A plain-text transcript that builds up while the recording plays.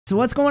So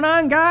what's going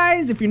on,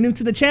 guys? If you're new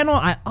to the channel,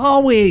 I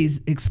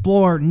always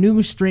explore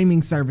new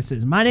streaming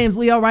services. My name's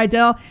Leo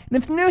Rydell, and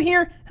if you're new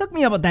here, hook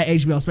me up with that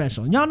HBO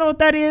special. Y'all know what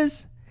that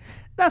is?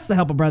 That's the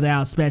Help a Brother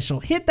Out special.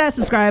 Hit that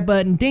subscribe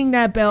button, ding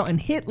that bell,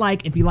 and hit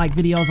like if you like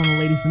videos on the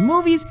latest in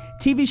movies,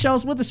 TV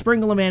shows with a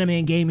sprinkle of anime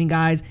and gaming,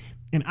 guys.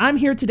 And I'm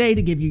here today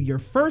to give you your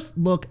first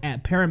look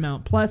at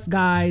Paramount Plus,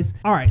 guys.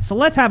 All right, so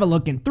let's have a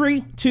look in 3,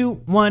 2,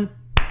 1.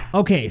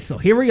 Okay, so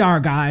here we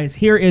are, guys.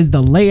 Here is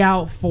the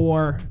layout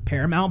for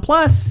Paramount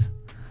Plus.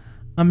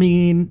 I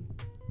mean,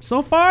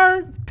 so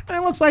far, kind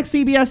of looks like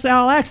CBS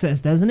All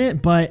Access, doesn't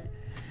it? But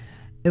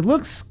it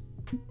looks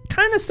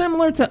kind of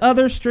similar to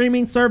other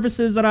streaming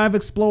services that I've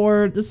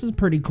explored. This is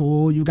pretty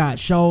cool. You got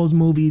shows,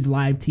 movies,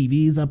 live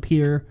TVs up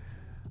here.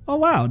 Oh,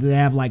 wow. Do they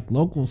have like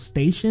local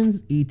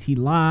stations? ET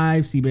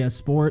Live, CBS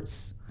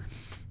Sports.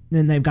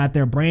 Then they've got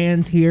their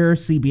brands here,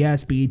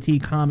 CBS,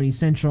 BET, Comedy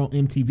Central,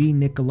 MTV,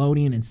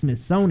 Nickelodeon, and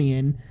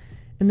Smithsonian,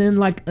 and then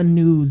like a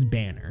news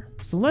banner.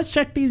 So let's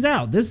check these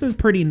out. This is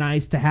pretty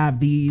nice to have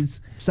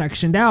these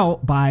sectioned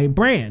out by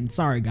brand.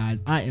 Sorry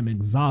guys, I am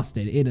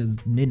exhausted. It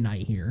is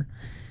midnight here.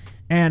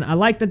 And I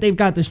like that they've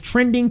got this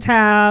trending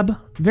tab.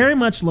 Very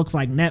much looks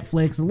like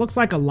Netflix. It looks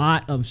like a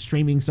lot of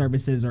streaming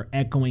services are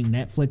echoing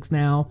Netflix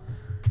now.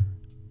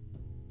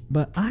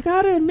 But I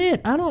gotta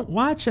admit, I don't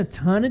watch a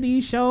ton of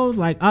these shows.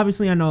 Like,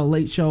 obviously, I know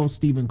Late Show,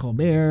 Stephen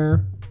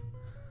Colbert,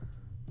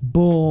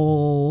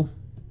 Bull,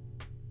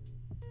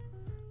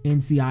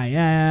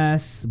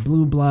 NCIS,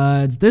 Blue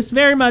Bloods. This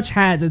very much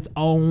has its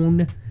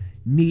own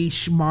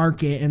niche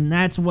market, and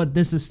that's what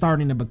this is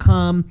starting to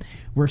become.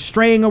 We're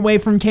straying away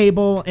from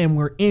cable, and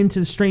we're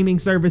into streaming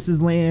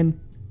services land.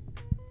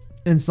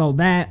 And so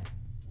that,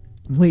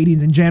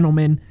 ladies and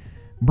gentlemen,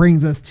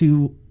 brings us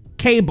to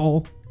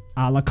cable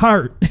a la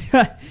carte.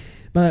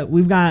 But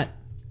we've got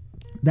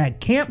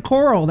that Camp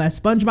Coral, that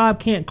SpongeBob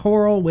Camp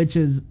Coral, which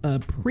is a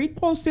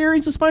prequel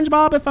series of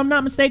SpongeBob, if I'm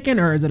not mistaken,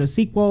 or is it a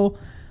sequel?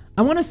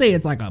 I want to say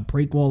it's like a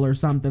prequel or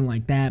something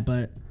like that,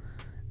 but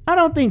I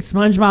don't think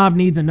SpongeBob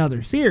needs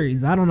another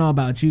series. I don't know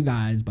about you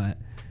guys, but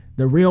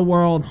The Real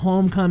World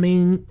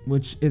Homecoming,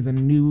 which is a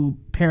new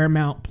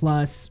Paramount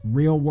Plus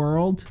Real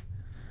World.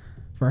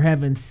 For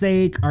Heaven's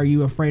Sake, Are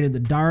You Afraid of the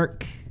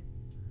Dark?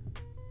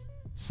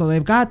 So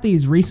they've got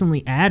these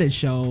recently added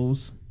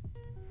shows.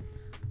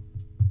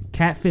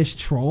 Catfish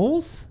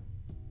Trolls?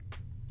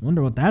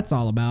 Wonder what that's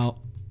all about.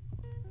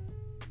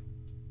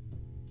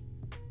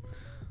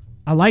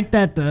 I like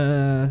that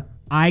the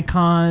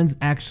icons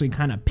actually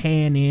kind of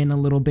pan in a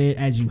little bit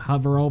as you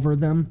hover over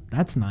them.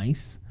 That's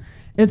nice.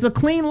 It's a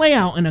clean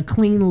layout and a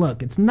clean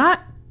look. It's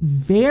not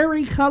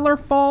very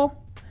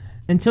colorful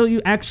until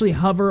you actually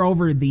hover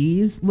over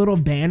these little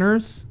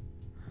banners.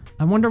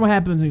 I wonder what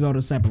happens when you go to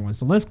a separate one.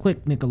 So let's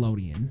click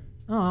Nickelodeon.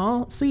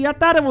 Oh, see, I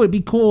thought it would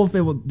be cool if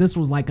this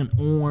was like an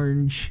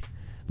orange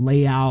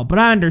layout, but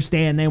I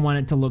understand they want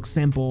it to look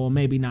simple,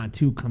 maybe not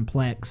too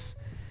complex.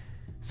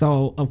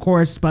 So, of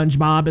course,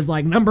 SpongeBob is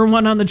like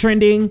 #1 on the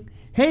trending.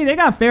 Hey, they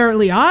got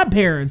Fairly Odd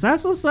Parents.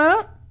 That's what's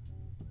up.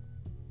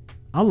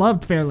 I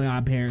loved Fairly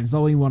Odd Parents.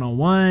 Zoe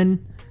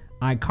 101,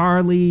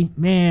 iCarly.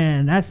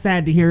 Man, that's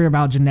sad to hear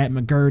about Jeanette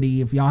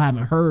McGurdy. If y'all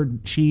haven't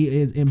heard, she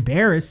is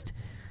embarrassed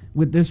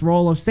with this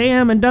role of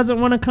Sam and doesn't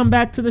want to come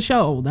back to the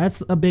show.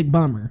 That's a big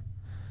bummer.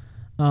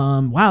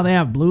 Wow, they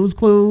have Blue's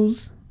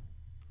Clues.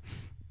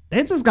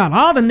 They just got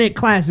all the Nick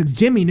classics.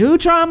 Jimmy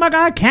Neutron, my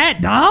guy.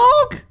 Cat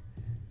Dog.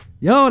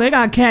 Yo, they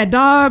got Cat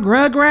Dog,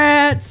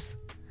 Rugrats.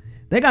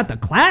 They got the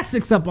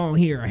classics up on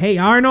here. Hey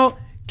Arnold,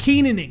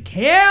 Keenan and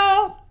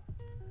Kel.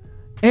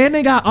 And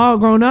they got All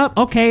Grown Up.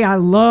 Okay, I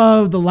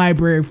love the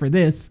library for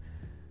this.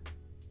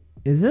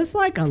 Is this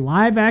like a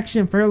live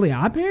action Fairly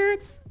Odd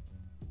Parents?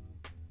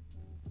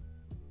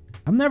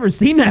 I've never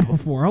seen that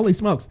before. Holy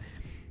smokes.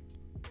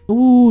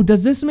 Ooh,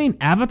 does this mean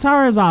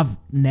Avatar is off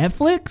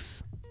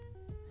Netflix?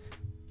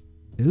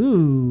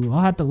 Ooh, I'll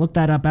have to look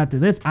that up after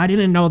this. I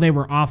didn't know they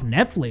were off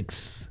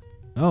Netflix.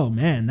 Oh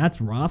man, that's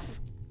rough.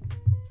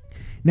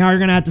 Now you're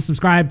gonna have to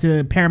subscribe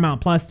to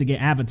Paramount Plus to get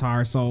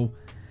Avatar, so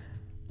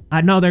I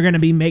know they're gonna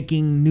be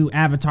making new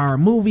Avatar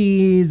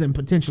movies and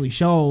potentially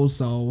shows,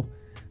 so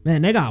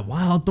man, they got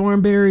Wild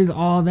Thornberries,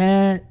 all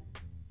that.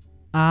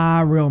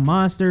 Ah, Real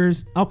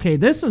Monsters. Okay,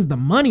 this is the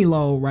money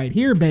low right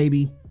here,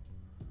 baby.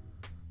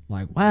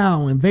 Like,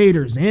 wow,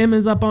 Invader Zim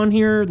is up on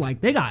here. Like,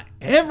 they got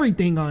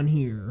everything on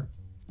here.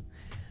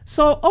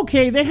 So,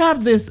 okay, they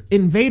have this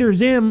Invader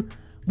Zim.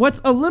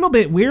 What's a little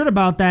bit weird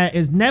about that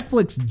is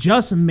Netflix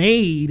just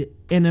made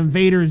an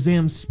Invader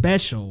Zim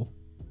special.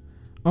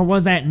 Or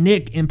was that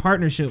Nick in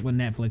partnership with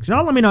Netflix?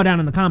 Y'all let me know down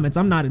in the comments.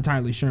 I'm not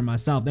entirely sure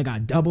myself. They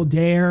got Double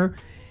Dare,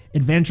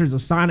 Adventures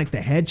of Sonic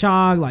the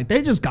Hedgehog. Like,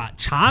 they just got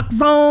Chalk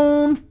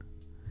Zone.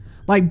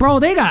 Like, bro,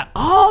 they got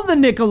all the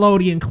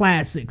Nickelodeon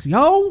classics,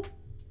 yo.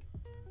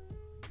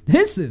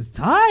 This is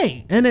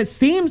tight. And it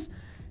seems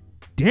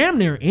damn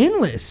near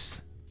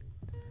endless.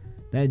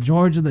 That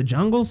George of the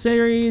Jungle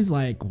series,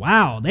 like,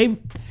 wow.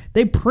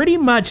 They pretty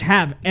much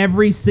have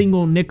every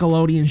single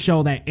Nickelodeon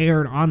show that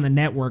aired on the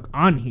network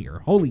on here.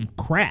 Holy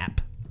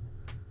crap.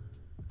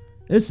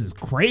 This is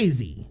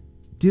crazy.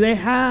 Do they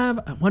have,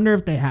 I wonder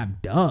if they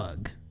have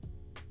Doug.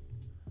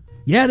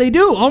 Yeah, they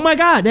do. Oh my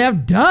God, they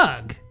have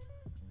Doug.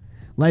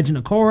 Legend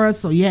of Korra.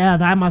 So yeah,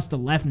 that must have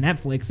left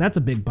Netflix. That's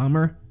a big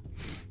bummer.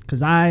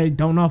 Because I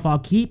don't know if I'll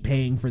keep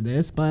paying for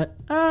this, but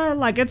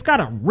like it's got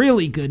a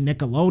really good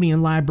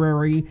Nickelodeon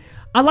library.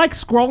 I like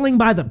scrolling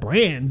by the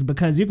brands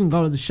because you can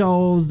go to the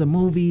shows, the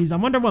movies. I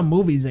wonder what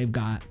movies they've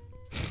got.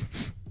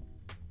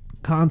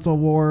 Console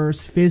Wars,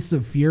 Fists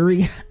of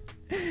Fury,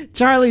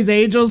 Charlie's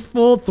Angels,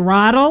 Full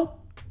Throttle.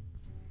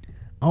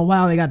 Oh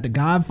wow, they got The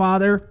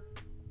Godfather,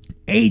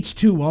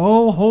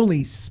 H2O,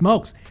 holy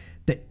smokes.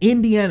 The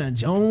Indiana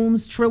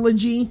Jones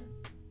trilogy.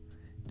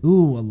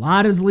 Ooh, a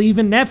lot is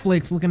leaving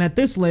Netflix looking at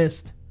this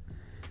list.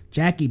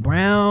 Jackie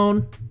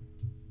Brown.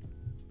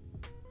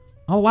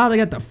 Oh wow, they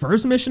got the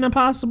first Mission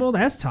Impossible.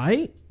 That's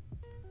tight.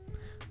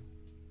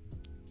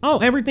 Oh,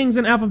 everything's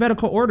in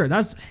alphabetical order.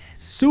 That's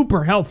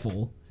super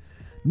helpful.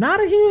 Not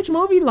a huge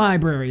movie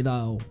library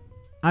though.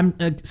 I'm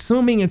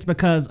assuming it's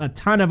because a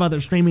ton of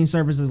other streaming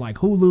services like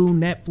Hulu,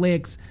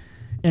 Netflix,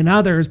 and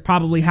others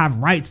probably have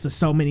rights to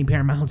so many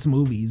Paramount's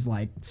movies,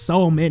 like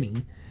so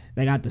many.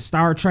 They got the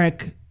Star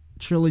Trek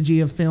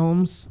trilogy of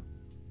films,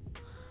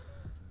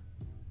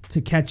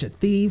 To Catch a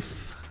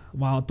Thief,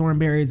 Wild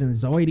Thornberrys, and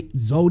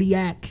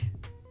Zodiac.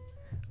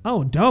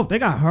 Oh, dope. They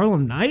got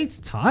Harlem Nights.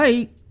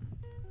 Tight.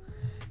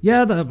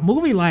 Yeah, the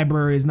movie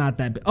library is not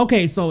that big.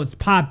 Okay, so it's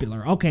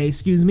popular. Okay,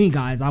 excuse me,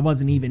 guys. I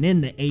wasn't even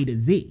in the A to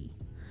Z.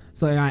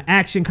 So they got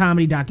action,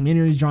 comedy,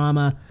 documentaries,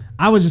 drama.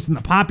 I was just in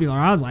the popular.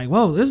 I was like,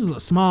 whoa, this is a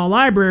small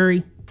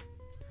library.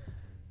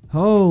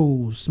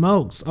 Oh,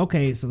 smokes.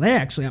 Okay, so they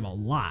actually have a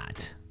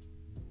lot.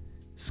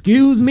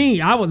 Excuse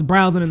me, I was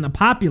browsing in the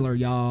popular,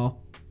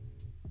 y'all.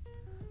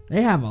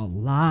 They have a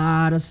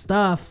lot of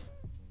stuff.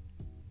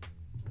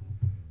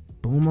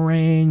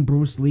 Boomerang,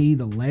 Bruce Lee,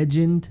 The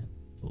Legend.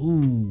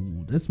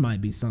 Ooh, this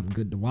might be something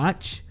good to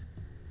watch.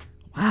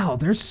 Wow,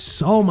 there's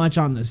so much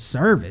on the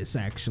service,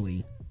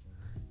 actually.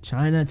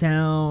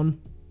 Chinatown.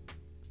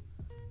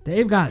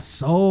 They've got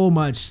so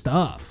much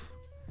stuff.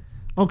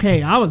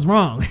 Okay, I was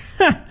wrong.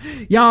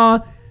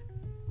 Y'all,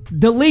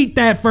 delete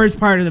that first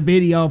part of the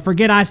video.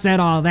 Forget I said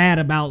all that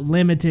about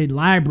limited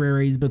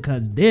libraries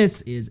because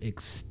this is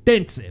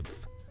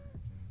extensive.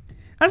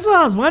 That's what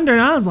I was wondering.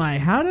 I was like,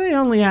 how do they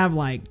only have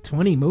like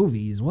 20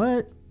 movies?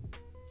 What?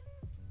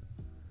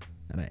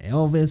 Got an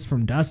Elvis,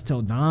 From Dusk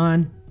Till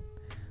Dawn.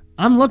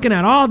 I'm looking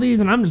at all these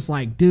and I'm just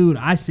like, dude,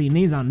 I seen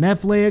these on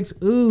Netflix.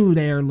 Ooh,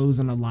 they are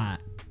losing a lot.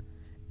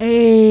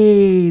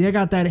 Hey, they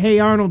got that Hey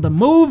Arnold the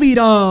movie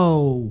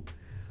though.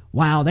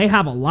 Wow, they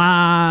have a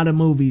lot of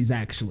movies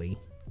actually.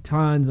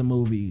 Tons of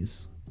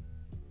movies.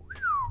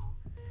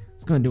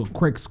 Just gonna do a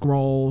quick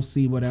scroll,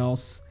 see what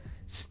else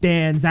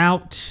stands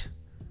out.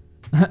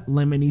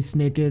 Lemony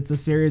Snicket's A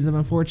Series of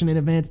Unfortunate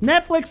Events.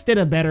 Netflix did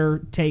a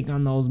better take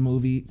on those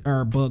movies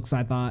or books,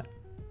 I thought.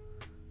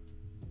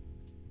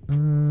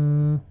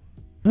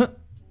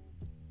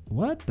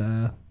 What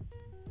the?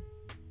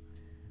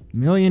 $1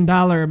 Million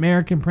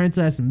American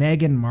Princess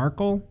Meghan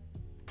Markle?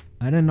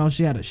 I didn't know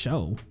she had a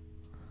show.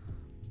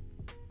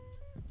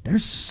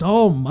 There's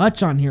so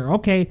much on here.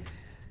 Okay.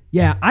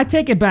 Yeah, I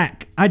take it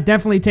back. I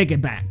definitely take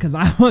it back because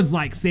I was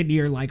like sitting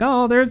here like,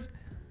 oh, there's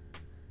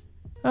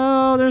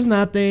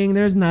nothing.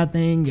 There's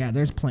nothing. Yeah,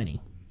 there's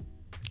plenty.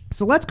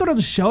 So let's go to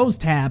the shows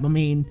tab. I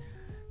mean,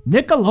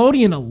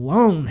 Nickelodeon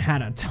alone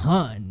had a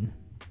ton.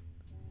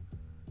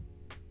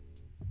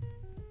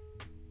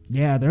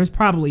 Yeah, there's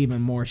probably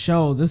even more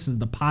shows. This is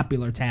the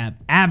popular tab.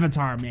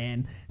 Avatar,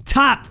 man.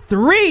 Top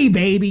 3,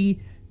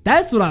 baby.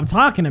 That's what I'm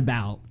talking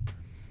about.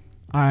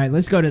 All right,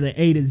 let's go to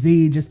the A to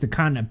Z just to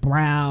kind of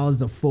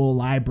browse a full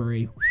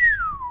library.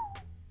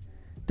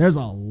 There's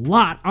a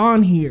lot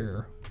on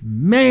here.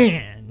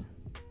 Man.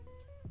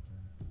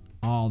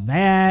 All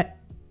that.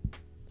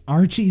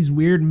 Archie's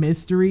Weird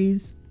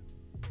Mysteries.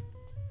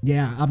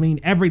 Yeah, I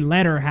mean, every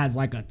letter has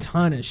like a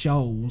ton of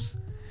shows.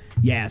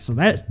 Yeah, so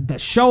that's the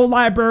show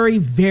library,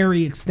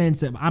 very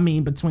extensive. I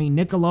mean, between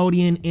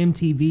Nickelodeon,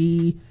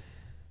 MTV,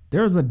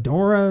 there's a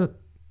Dora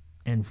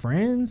and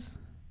Friends.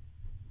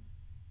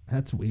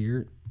 That's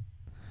weird.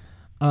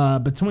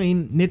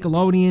 Between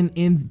Nickelodeon,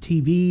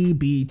 MTV,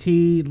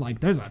 BET, like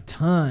there's a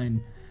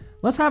ton.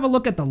 Let's have a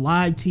look at the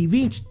live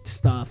TV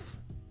stuff.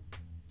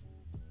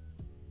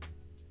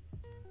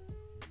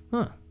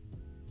 Huh.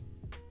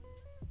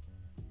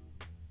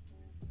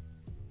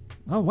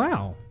 Oh,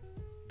 wow.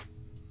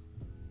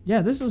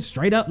 Yeah, this is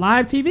straight up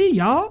live TV,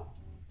 y'all.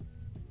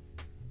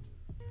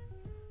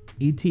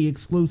 ET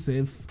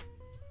exclusive.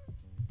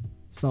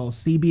 So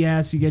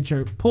CBS, you get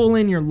your pull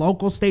in your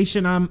local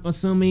station, I'm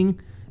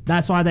assuming.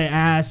 That's why they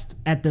asked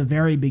at the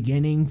very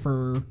beginning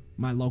for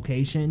my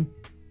location.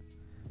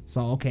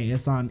 So, okay,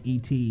 it's on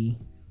ET.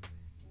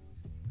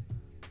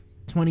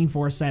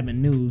 24/7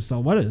 news. So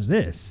what is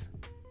this?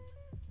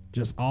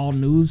 Just all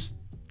news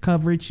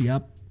coverage?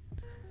 Yep.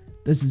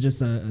 This is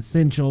just a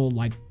essential,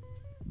 like,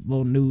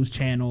 little news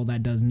channel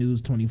that does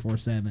news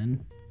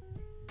 24/7.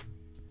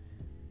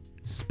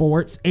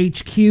 Sports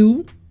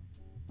HQ.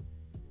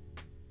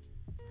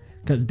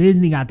 because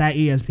Disney got that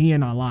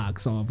ESPN on lock.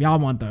 So if y'all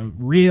want the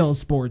real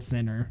Sports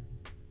Center.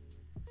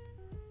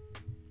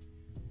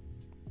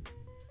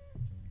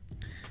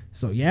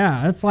 So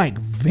yeah, it's like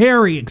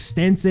very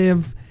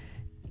extensive.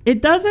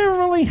 It doesn't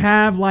really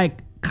have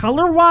like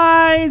color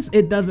wise.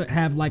 It doesn't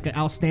have like an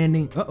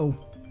outstanding.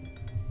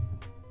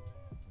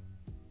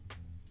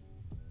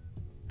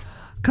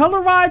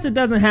 Color wise, it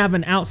doesn't have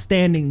an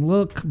outstanding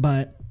look,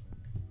 but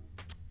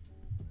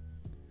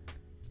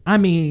I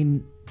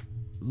mean,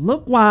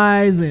 look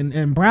wise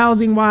and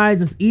browsing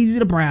wise, it's easy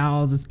to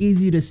browse. It's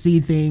easy to see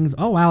things.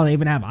 Oh wow, they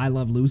even have I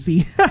Love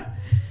Lucy.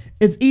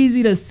 It's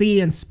easy to see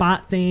and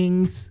spot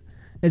things.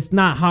 It's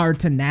not hard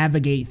to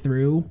navigate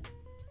through.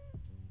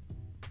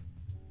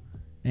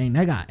 Dang,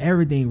 they got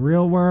everything.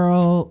 Real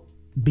World,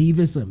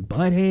 Beavis and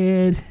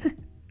Butthead.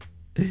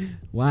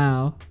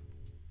 Wow.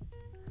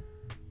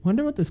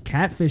 Wonder what this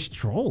Catfish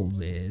Trolls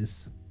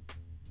is.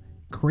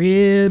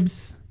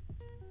 Cribs.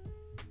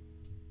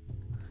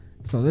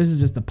 So this is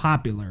just the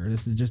popular.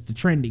 This is just the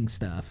trending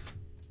stuff.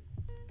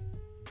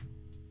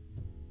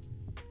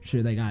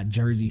 Sure, they got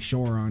Jersey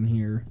Shore on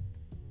here.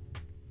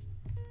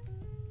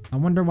 I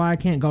wonder why I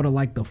can't go to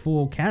like the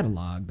full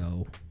catalog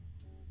though.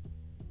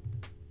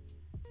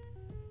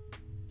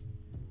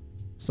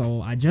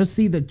 So I just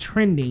see the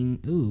trending.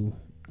 Ooh,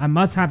 I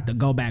must have to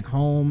go back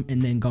home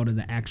and then go to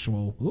the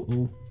actual.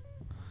 Ooh.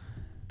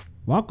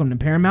 Welcome to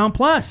Paramount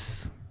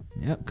Plus.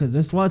 Yep, because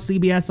this was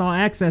CBS All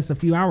Access a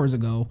few hours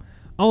ago.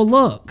 Oh,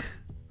 look.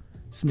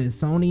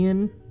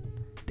 Smithsonian.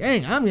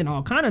 Dang, I'm getting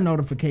all kind of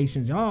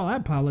notifications, y'all. I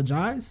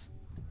apologize.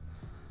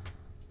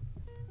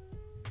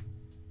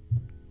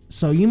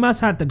 So you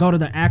must have to go to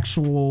the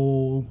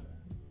actual.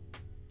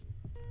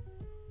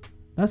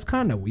 That's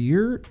kind of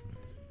weird.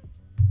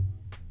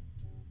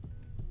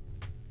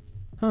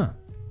 Huh.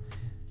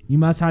 You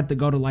must have to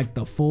go to like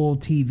the full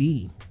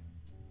TV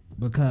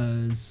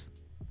because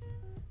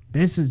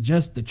this is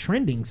just the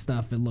trending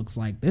stuff. It looks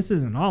like this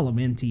isn't all of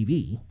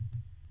MTV.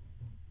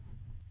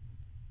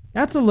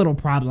 That's a little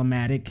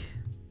problematic.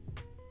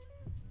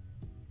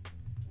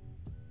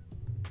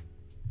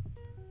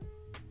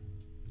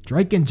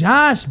 Drake and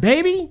Josh,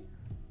 baby.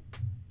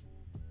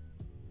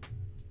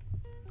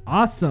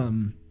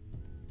 Awesome.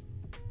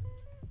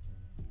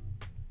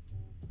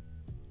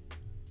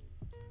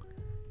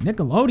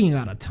 Nickelodeon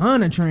got a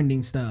ton of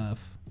trending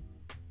stuff.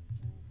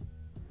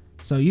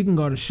 So you can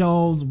go to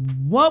shows.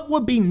 What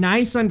would be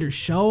nice under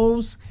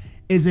shows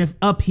is if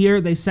up here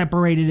they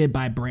separated it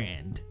by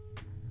brand.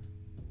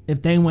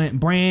 If they went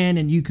brand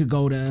and you could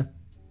go to,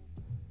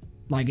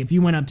 like if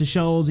you went up to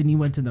shows and you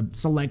went to the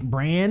select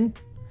brand,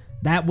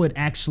 that would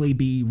actually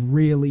be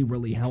really,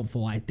 really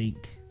helpful, I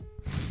think.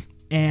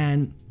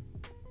 And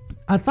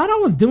I thought I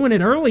was doing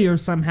it earlier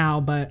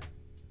somehow, but,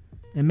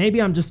 and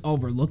maybe I'm just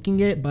overlooking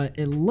it, but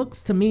it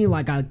looks to me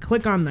like I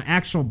click on the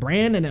actual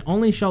brand and it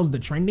only shows the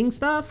trending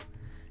stuff.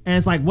 And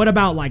it's like, what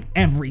about like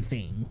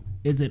everything?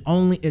 Is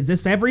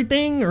this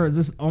everything or is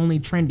this only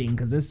trending?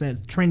 Because this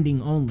says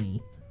trending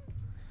only.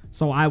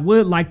 So I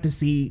would like to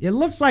see, it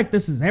looks like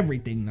this is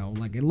everything though.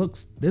 Like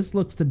this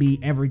looks to be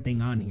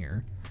everything on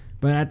here.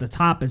 But at the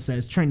top it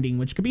says trending,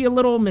 which could be a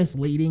little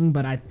misleading,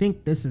 but I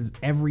think this is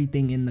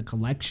everything in the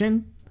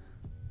collection.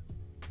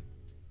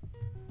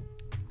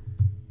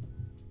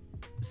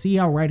 See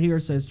how right here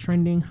it says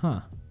trending,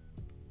 huh?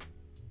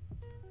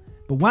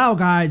 But wow,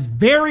 guys,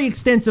 very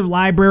extensive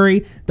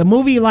library. The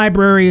movie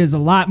library is a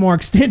lot more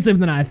extensive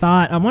than I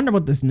thought. I wonder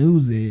what this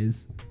news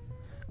is.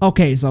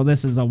 Okay, so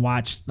this is a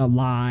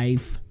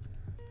live.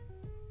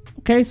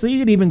 Okay, so you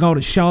can even go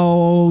to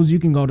shows. You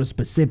can go to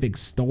specific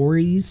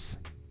stories.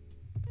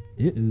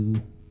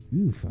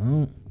 Oof,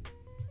 I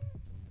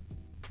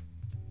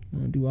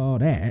don't do all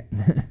that.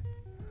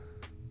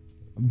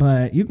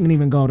 But you can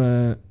even go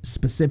to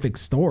specific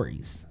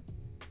stories.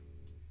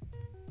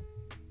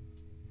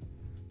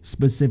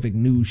 Specific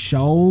news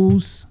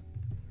shows.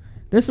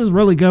 This is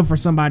really good for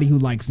somebody who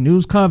likes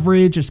news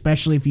coverage,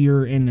 especially if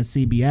you're in the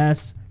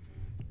CBS.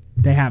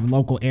 They have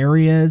local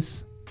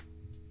areas.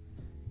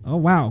 Oh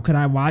wow, could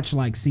I watch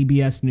like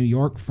CBS New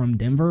York from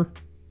Denver?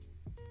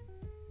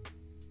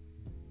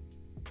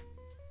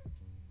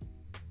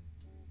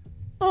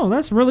 Oh,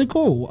 that's really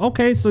cool.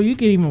 Okay, so you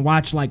can even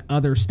watch like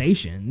other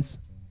stations.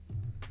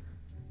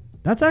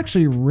 That's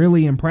actually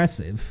really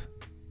impressive.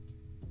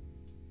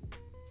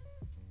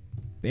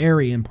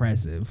 Very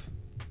impressive.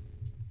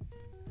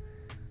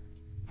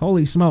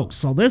 Holy smokes.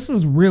 So this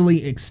is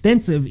really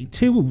extensive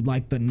too.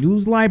 Like the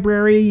news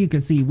library, you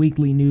can see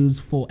weekly news,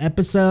 full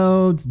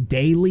episodes,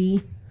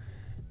 daily,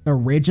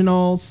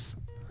 originals.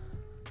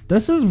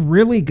 This is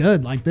really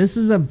good. Like this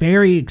is a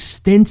very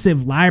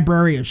extensive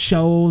library of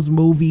shows,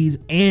 movies,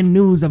 and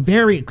news. A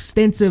very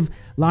extensive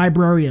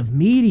library of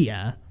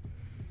media.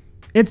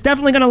 It's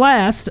definitely going to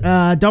last.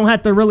 Don't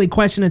have to really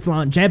question its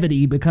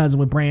longevity because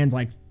with brands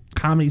like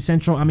Comedy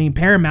Central, I mean,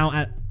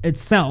 Paramount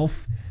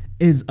itself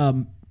is a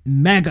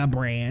mega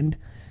brand.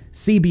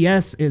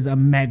 CBS is a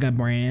mega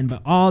brand,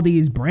 but all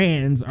these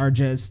brands are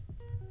just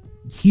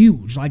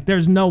huge. Like,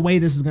 there's no way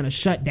this is going to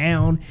shut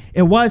down.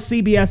 It was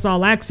CBS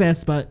All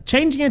Access, but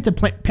changing it to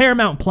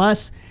Paramount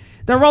Plus,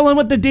 they're rolling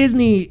with the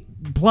Disney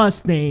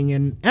Plus thing,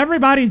 and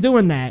everybody's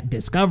doing that.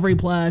 Discovery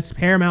Plus,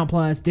 Paramount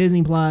Plus,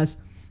 Disney Plus.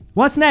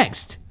 What's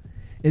next?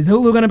 Is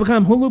Hulu going to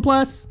become Hulu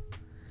Plus?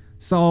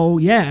 So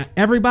yeah,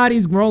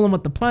 everybody's rolling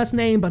with the Plus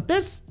name, but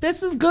this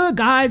is good,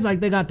 guys. Like,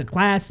 they got the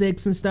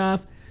classics and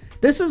stuff.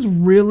 This is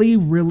really,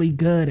 really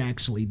good,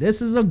 actually.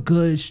 This is a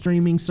good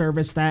streaming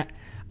service that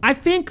I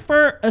think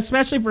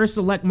especially for a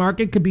select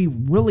market, could be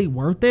really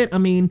worth it. I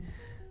mean,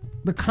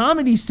 the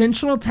Comedy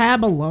Central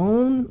tab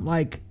alone,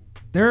 like,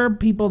 there are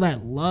people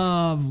that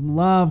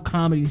love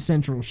Comedy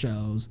Central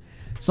shows.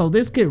 So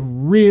this could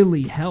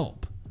really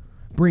help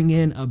bring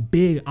in a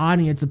big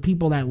audience of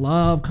people that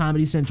love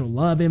Comedy Central,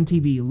 love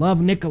MTV, love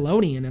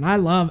Nickelodeon, and I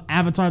love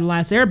Avatar: The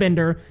Last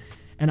Airbender,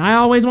 and I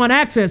always want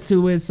access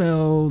to it,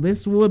 so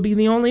this would be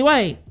the only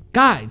way.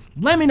 Guys,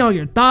 let me know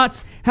your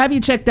thoughts. Have you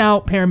checked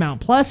out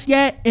Paramount Plus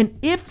yet? And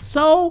if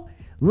so,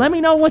 let me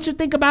know what you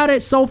think about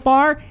it so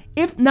far.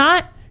 If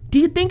not, do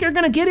you think you're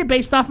gonna get it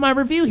based off my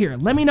review here?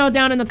 Let me know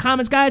down in the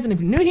comments, guys, and if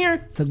you're new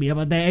here, hook me up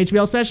with that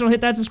HBO special,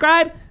 hit that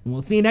subscribe, and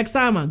we'll see you next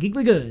time on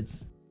Geekly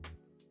Goods.